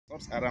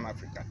sub-Saharan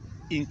Africa,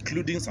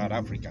 including South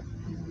Africa,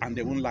 and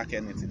they won't lack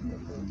anything.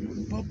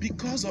 But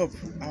because of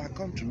our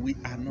country, we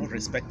are not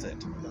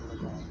respected.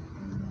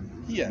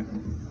 Here,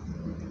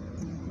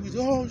 with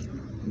all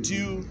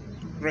due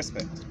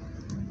respect,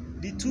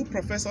 the two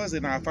professors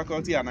in our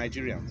faculty are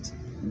Nigerians.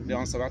 They're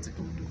on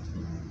sabbatical.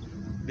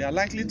 They are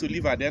likely to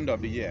leave at the end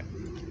of the year.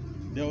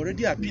 They're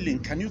already appealing,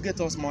 can you get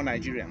us more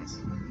Nigerians?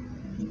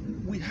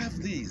 We have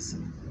these,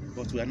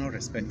 but we are not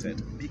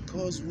respected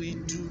because we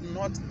do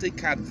not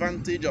take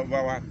advantage of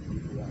our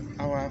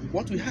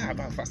what we have,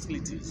 our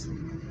facilities.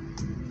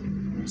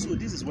 So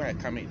this is where I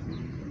come in.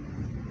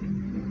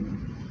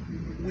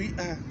 We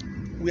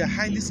are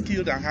highly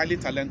skilled and highly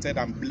talented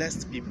and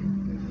blessed people,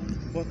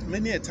 but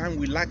many a time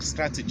we lack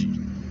strategy.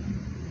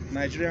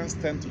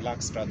 Nigerians tend to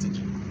lack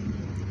strategy.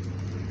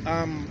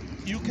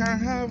 You can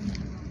have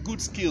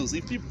good skills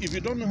if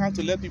you don't know how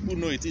to let people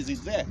know it's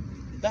there.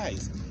 It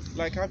dies.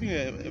 Like having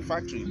a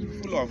factory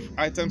full of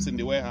items in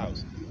the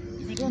warehouse.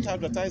 If you don't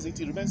advertise it,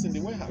 it remains in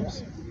the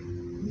warehouse.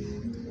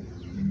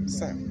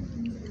 Sir,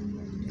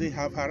 they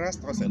have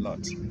harassed us a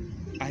lot.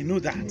 I know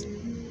that.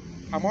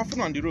 I'm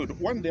often on the road.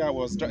 One day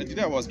the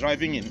day I was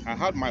driving in, I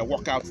had my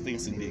workout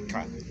things in the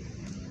car.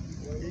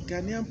 A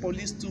Ghanaian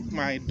police took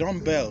my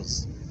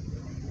dumbbells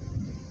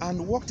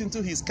and walked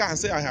into his car and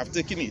said, I have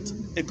taken it.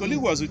 A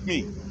colleague was with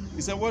me.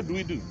 He said, what do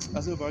we do? I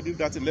said, if I do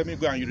that, let me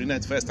go and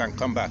urinate first and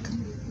come back.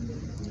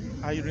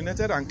 I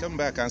urinated and came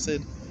back and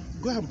said,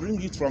 go and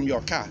bring it from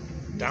your car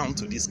down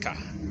to this car.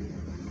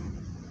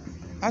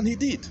 And he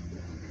did.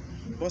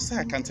 But sir,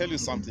 I can tell you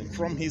something.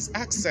 From his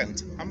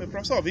accent, I'm a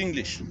professor of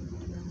English.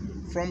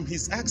 From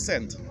his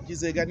accent,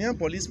 he's a Ghanaian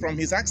police. From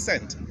his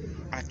accent,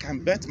 I can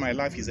bet my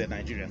life he's a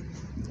Nigerian.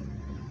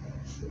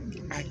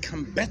 I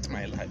can bet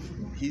my life.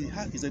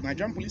 He's a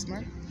Nigerian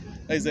policeman.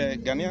 He's a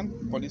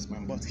Ghanaian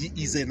policeman, but he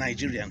is a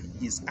Nigerian.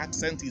 His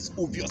accent is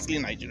obviously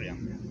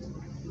Nigerian.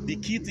 The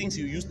key things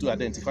you use to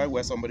identify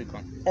where somebody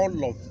comes,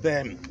 all of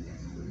them.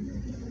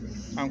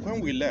 And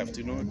when we left,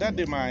 that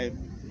day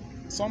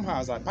somehow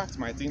as I packed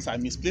my things, I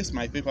misplaced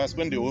my papers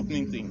when they were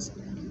opening things.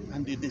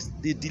 And they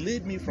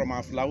delayed me from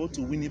Aflao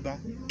to Winneba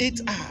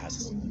 8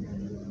 hours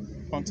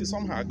until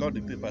somehow I got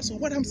the paper. So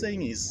what I'm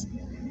saying is,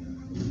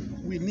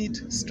 we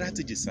need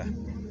strategy, sir.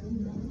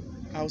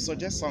 I'll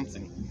suggest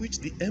something which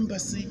the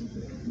embassy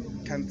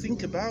can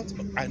think about.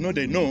 I know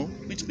they know,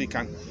 which they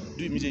can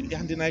do immediately.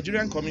 And the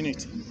Nigerian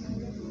community,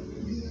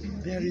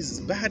 there is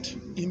bad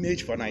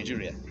image for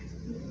Nigeria.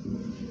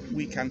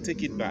 We can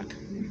take it back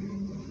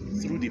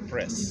through the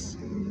press.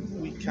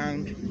 We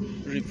can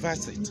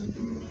reverse it.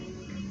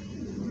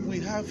 We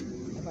have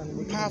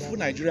powerful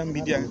Nigerian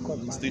media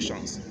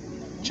stations,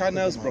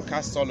 channels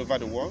broadcast all over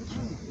the world.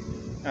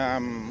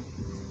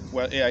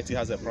 Well, AIT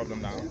has a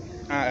problem now.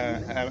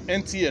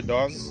 NTA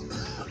does.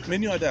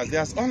 Many others.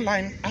 There's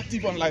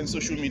active online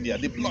social media,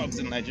 the blogs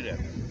in Nigeria.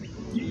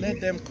 Let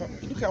them come.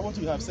 Look at what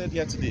we have said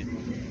here today.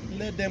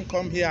 Let them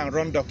come here and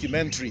run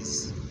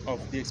documentaries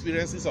of the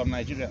experiences of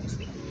Nigerians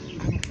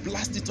and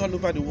blast it all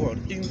over the world.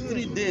 In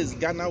 3 days,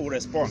 Ghana will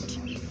respond.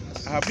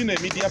 I have been a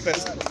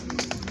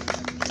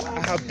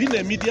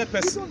media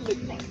person.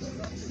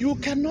 You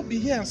cannot be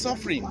here and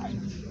suffering.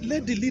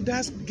 Let the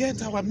leaders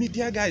get our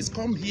media guys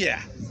come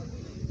here.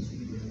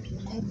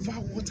 Cover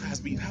what has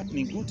been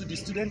happening. Go to the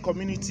student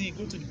community,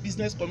 go to the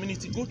business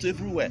community, go to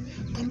everywhere.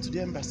 Come to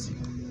the embassy.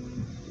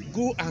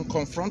 Go and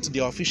confront the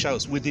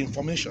officials with the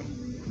information.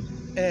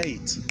 Air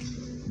it.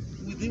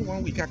 Within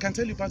 1 week, I can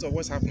tell you part of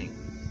what's happening.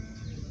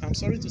 I'm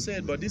sorry to say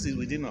it, but this is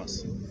within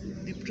us.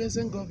 The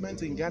present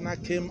government in Ghana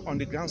came on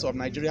the grounds of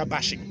Nigeria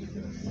bashing.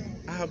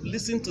 I have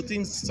listened to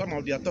things some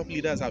of their top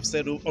leaders have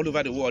said all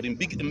over the world in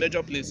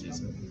major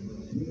places.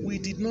 We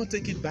did not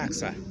take it back,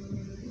 sir.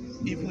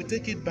 If we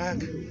take it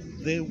back,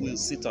 they will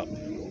sit up.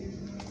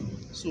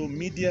 So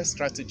media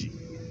strategy,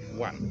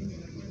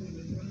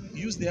 1.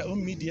 Use their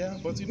own media,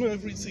 but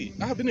everything.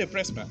 I have been a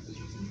pressman.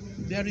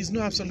 There is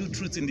no absolute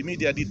truth in the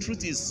media. The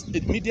truth is,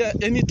 media,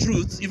 any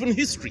truth, even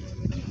history,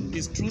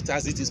 is truth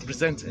as it is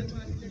presented.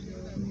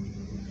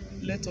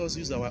 Let us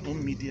use our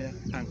own media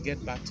and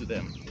get back to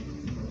them.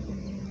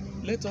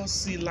 Let us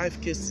see live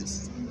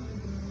cases.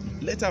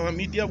 Let our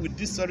media with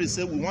this story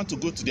say we want to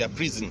go to their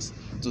prisons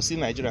to see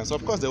Nigerians.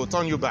 Of course, they will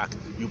turn you back.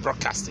 You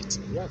broadcast it.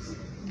 Yes.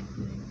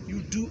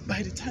 You do,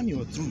 by the time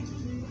you're through,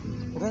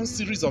 run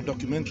series of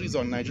documentaries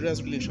on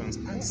Nigeria's relations.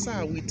 And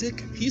sir, we take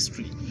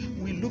history.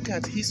 We look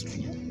at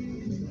history.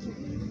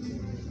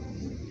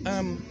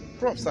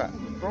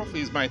 Prof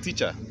is my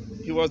teacher.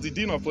 He was the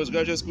dean of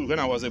postgraduate school when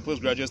I was a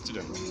postgraduate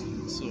student.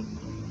 So,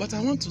 but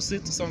I want to say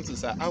something,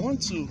 sir. I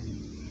want to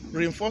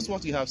reinforce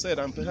what you have said,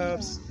 and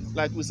perhaps,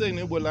 like we say in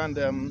Igbo land,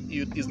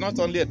 it's not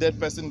only a dead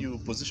person you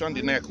position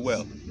the neck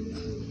well.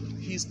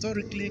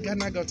 Historically,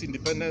 Ghana got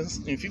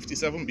independence in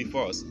 57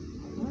 before us,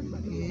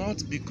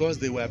 not because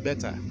they were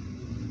better.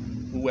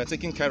 We were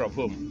taking care of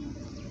home.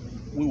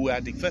 We were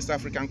the first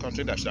African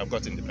country that should have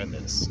got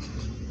independence.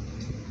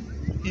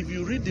 If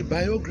you read the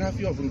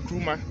biography of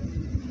Nkrumah,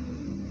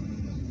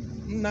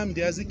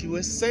 Nnamdi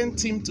Azikiwe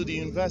sent him to the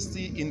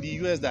university in the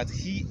US that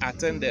he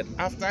attended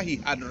after he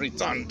had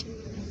returned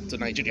to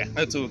Nigeria,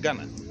 to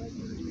Ghana.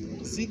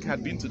 Zik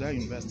had been to that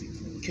university,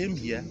 came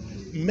here,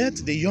 met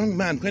the young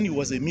man when he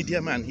was a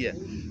media man here,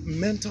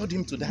 mentored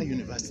him to that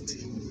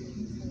university,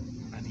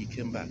 and he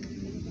came back.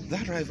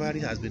 That rivalry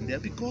has been there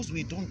because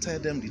we don't tell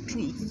them the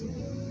truth.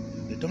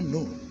 They don't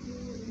know.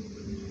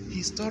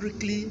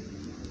 Historically,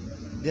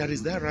 there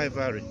is that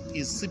rivalry,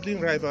 it's sibling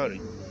rivalry.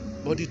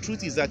 But the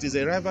truth is that it's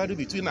a rivalry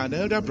between an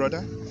elder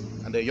brother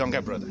and a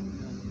younger brother.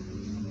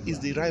 It's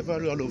the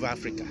rivalry all over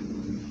Africa.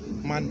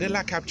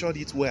 Mandela captured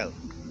it well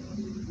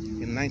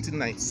in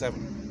 1997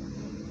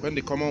 when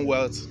the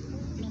Commonwealth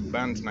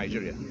banned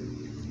Nigeria.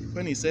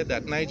 When he said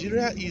that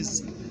Nigeria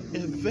is a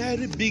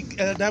very big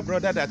elder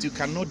brother that you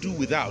cannot do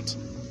without.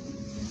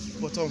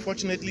 But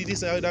unfortunately,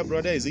 this elder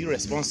brother is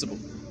irresponsible.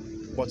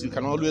 But you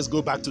can always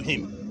go back to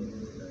him.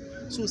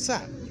 So, sir,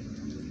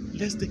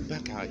 let's take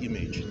back our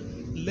image.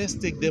 Let's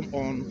take them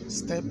on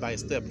step by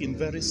step in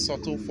very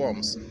subtle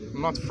forms,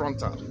 not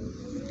frontal,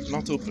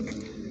 not open,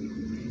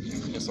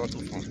 in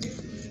subtle form.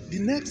 The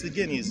next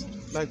again is,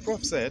 like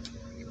Prof said,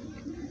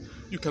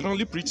 you can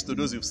only preach to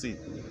those you've seen.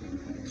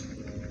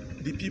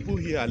 The people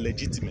here are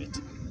legitimate.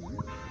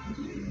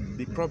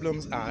 The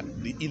problems are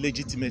the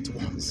illegitimate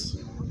ones.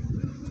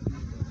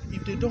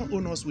 If they don't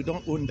own us, we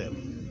don't own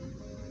them.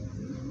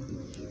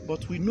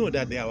 But we know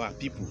that they are our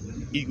people.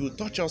 It will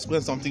touch us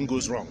when something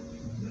goes wrong.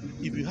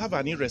 If you have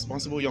an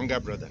irresponsible younger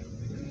brother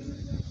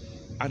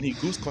and he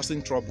goes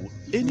causing trouble,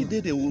 any day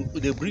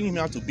they bring him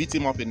out to beat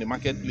him up in the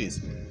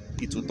marketplace,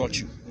 it will touch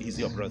you. He's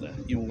your brother.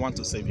 You will want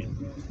to save him.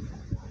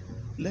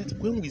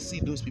 When we see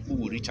those people,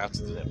 we'll reach out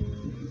to them.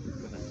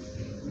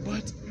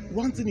 But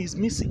one thing is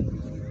missing.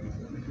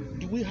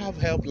 Do we have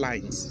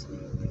helplines?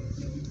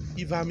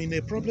 If I'm in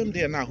a problem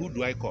there now, who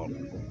do I call?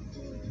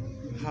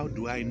 How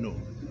do I know?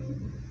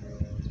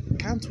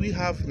 Can't we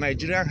have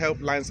Nigerian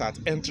helplines at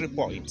entry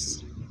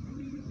points?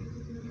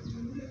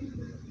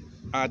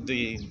 At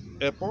the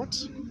airport,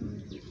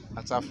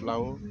 at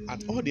Aflao,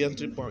 at all the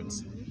entry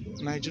points,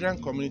 Nigerian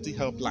community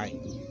helpline.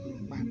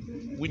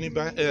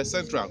 Winneba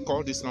Central,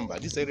 call this number.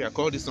 This area,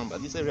 call this number.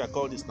 This area,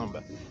 call this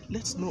number.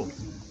 Let's know.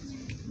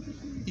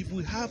 If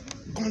we have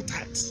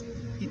contacts,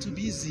 it will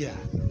be easier.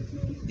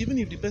 Even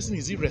if the person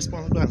is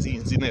irresponsible and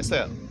he's in a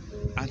cell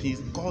and he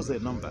calls a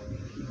number,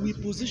 we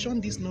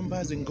position these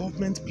numbers in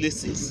government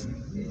places,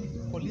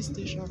 police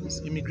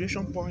stations,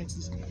 immigration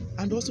points,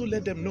 and also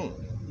let them know.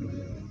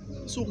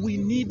 So we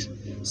need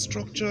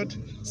structured,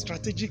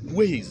 strategic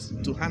ways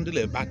to handle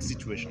a bad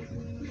situation.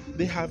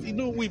 They have,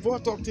 we've all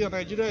talked here,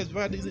 Nigeria is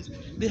bad.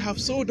 They have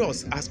sold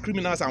us as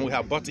criminals and we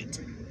have bought it.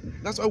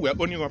 That's why we are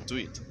owning up to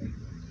it.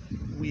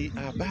 We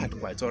are bad,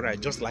 quite all right,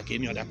 just like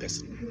any other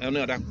person, any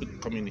other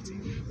community.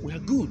 We are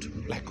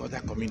good, like other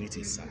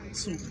communities, sir.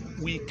 So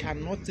we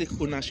cannot take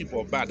ownership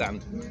of bad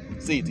and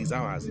say it is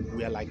ours.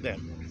 We are like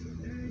them.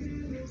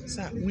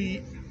 Sir,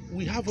 we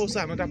have also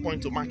another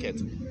point to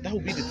market. That will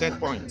be the third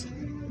point.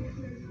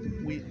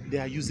 They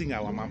are using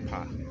our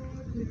manpower.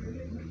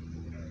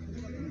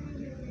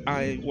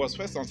 I was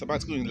first on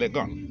sabbatical in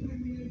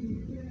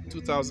Legon,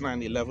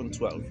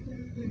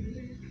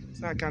 2011-12.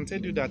 So I can tell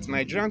you that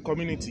Nigerian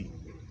community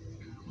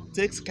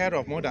takes care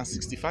of more than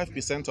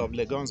 65% of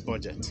Legon's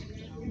budget.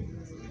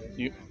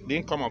 The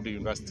income of the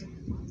university.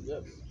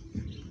 Yes.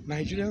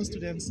 Nigerian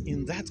students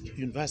in that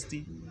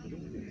university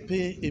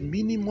pay a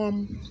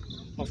minimum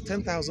of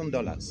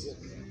 $10,000,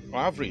 or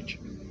average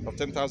of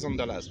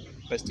 $10,000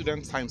 per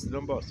student times the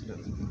number of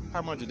students.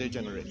 How much do they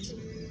generate?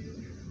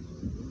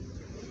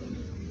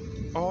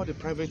 All the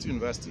private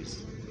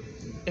universities,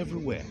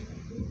 everywhere,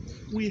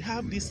 we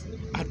have this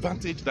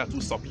advantage that we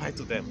supply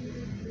to them.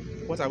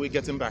 What are we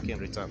getting back in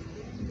return?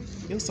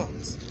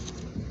 Insults.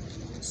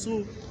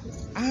 So,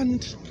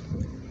 and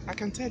I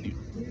can tell you,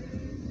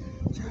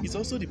 it's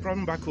also the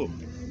problem back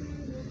home.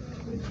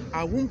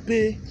 I won't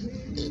pay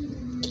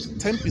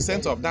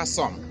 10% of that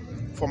sum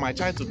for my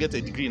child to get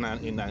a degree in a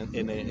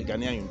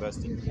Ghanaian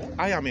university.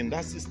 I am in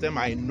that system.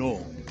 I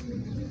know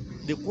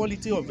the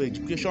quality of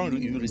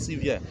education you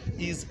receive here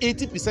is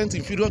 80%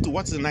 inferior to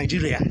what's in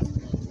Nigeria.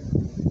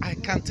 I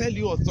can tell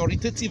you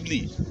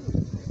authoritatively.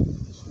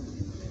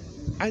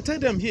 I tell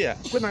them here,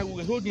 when I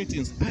will hold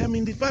meetings, I am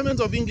in the Department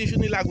of English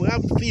Unilag. We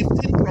have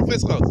 15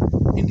 professors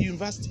in the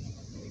university.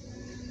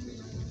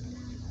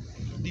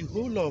 The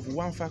whole of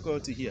one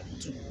faculty here,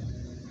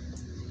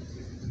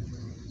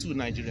 two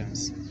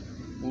Nigerians,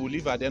 will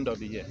leave at the end of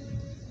the year.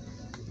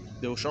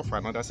 They will shop for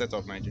another set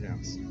of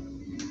Nigerians.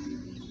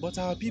 But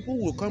our people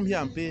will come here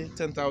and pay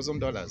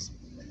 $10,000,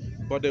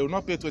 but they will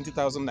not pay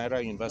 20,000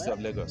 Naira in University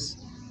of Lagos.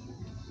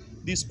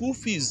 The school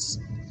fees,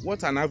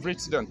 what an average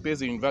student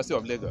pays in University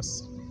of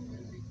Lagos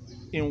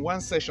in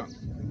one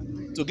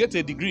session to get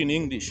a degree in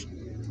English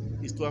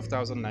is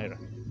 12,000 Naira.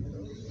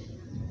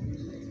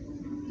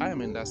 I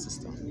am in that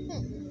system.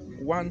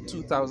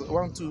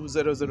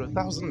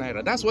 1,200,000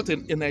 Naira. That's what a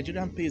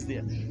Nigerian pays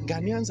there.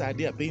 Ghanaians are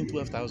there paying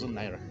 12,000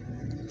 Naira.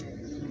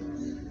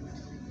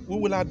 We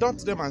will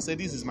adopt them and say,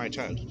 this is my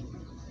child.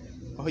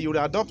 or you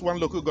will adopt one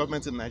local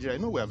government in Nigeria.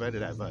 You know we are very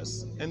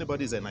diverse.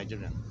 Anybody is a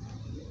Nigerian.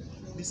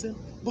 The same.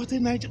 But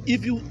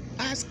if you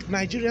ask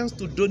Nigerians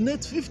to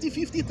donate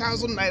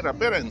 50,000 naira,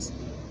 parents,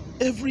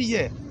 every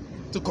year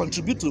to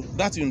contribute to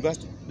that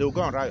university, they will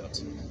go on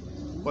riot.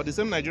 But the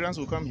same Nigerians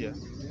will come here,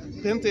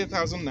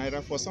 10,000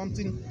 naira for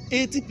something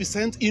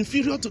 80%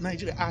 inferior to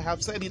Nigeria. I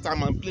have said it,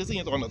 I'm placing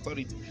it on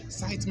authority.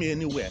 Cite me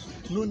anywhere.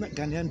 No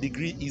Ghanaian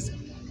degree is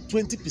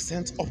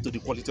 20% up to the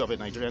quality of a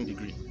Nigerian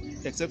degree,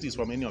 except it's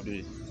from any of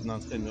the,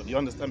 you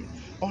understand me?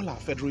 All our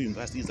federal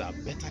universities are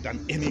better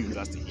than any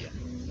university here.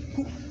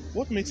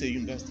 What makes a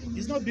university?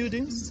 It's not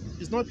buildings,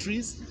 it's not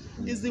trees,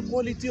 it's the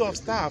quality of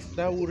staff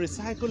that will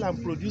recycle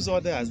and produce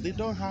others. They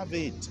don't have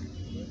it.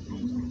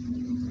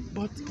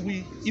 But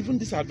even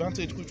this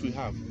advantage which we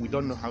have, we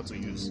don't know how to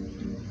use.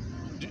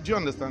 Do you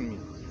understand me?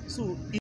 So